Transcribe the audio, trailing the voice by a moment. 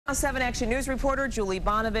7 Action News reporter Julie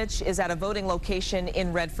Bonovich is at a voting location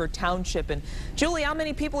in Redford Township. And Julie, how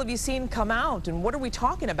many people have you seen come out, and what are we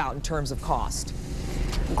talking about in terms of cost?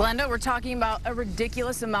 Glenda, we're talking about a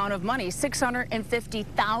ridiculous amount of money,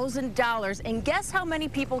 $650,000. And guess how many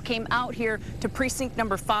people came out here to precinct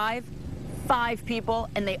number 5? 5 people,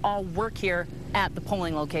 and they all work here at the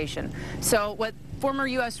polling location. So what former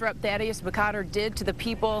U.S. Rep. Thaddeus McCotter did to the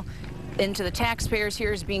people and to the taxpayers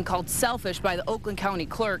here is being called selfish by the Oakland County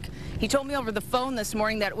Clerk. He told me over the phone this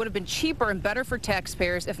morning that it would have been cheaper and better for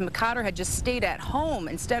taxpayers if McCotter had just stayed at home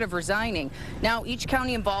instead of resigning. Now, each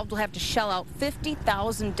county involved will have to shell out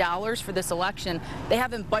 $50,000 for this election. They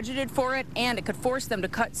haven't budgeted for it, and it could force them to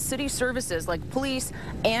cut city services like police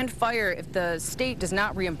and fire if the state does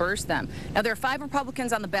not reimburse them. Now, there are 5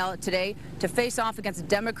 Republicans on the ballot today to face off against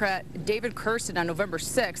Democrat David Kirsten on November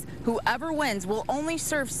 6th. Whoever wins will only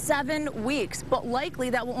serve 7 weeks, but likely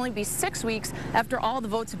that will only be 6 weeks after all the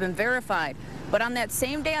votes have been verified. But on that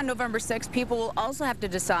same day on November 6th, people will also have to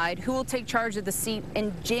decide who will take charge of the seat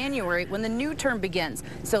in January when the new term begins.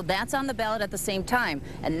 So that's on the ballot at the same time.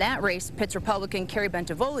 And that race pits Republican Kerry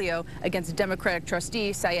Bentivolio against Democratic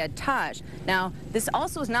trustee Syed Taj. Now, this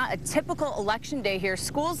also is not a typical election day here.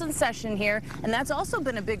 School's in session here, and that's also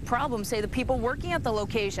been a big problem, say the people working at the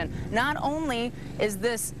location. Not only is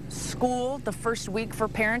this school the first week for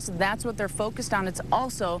parents, that's what they're focused on, it's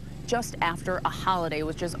also just after a holiday,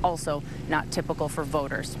 which is also not typical for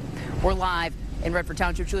voters. We're live in Redford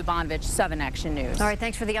Township. Julie Bonovich, 7 Action News. All right,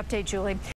 thanks for the update, Julie.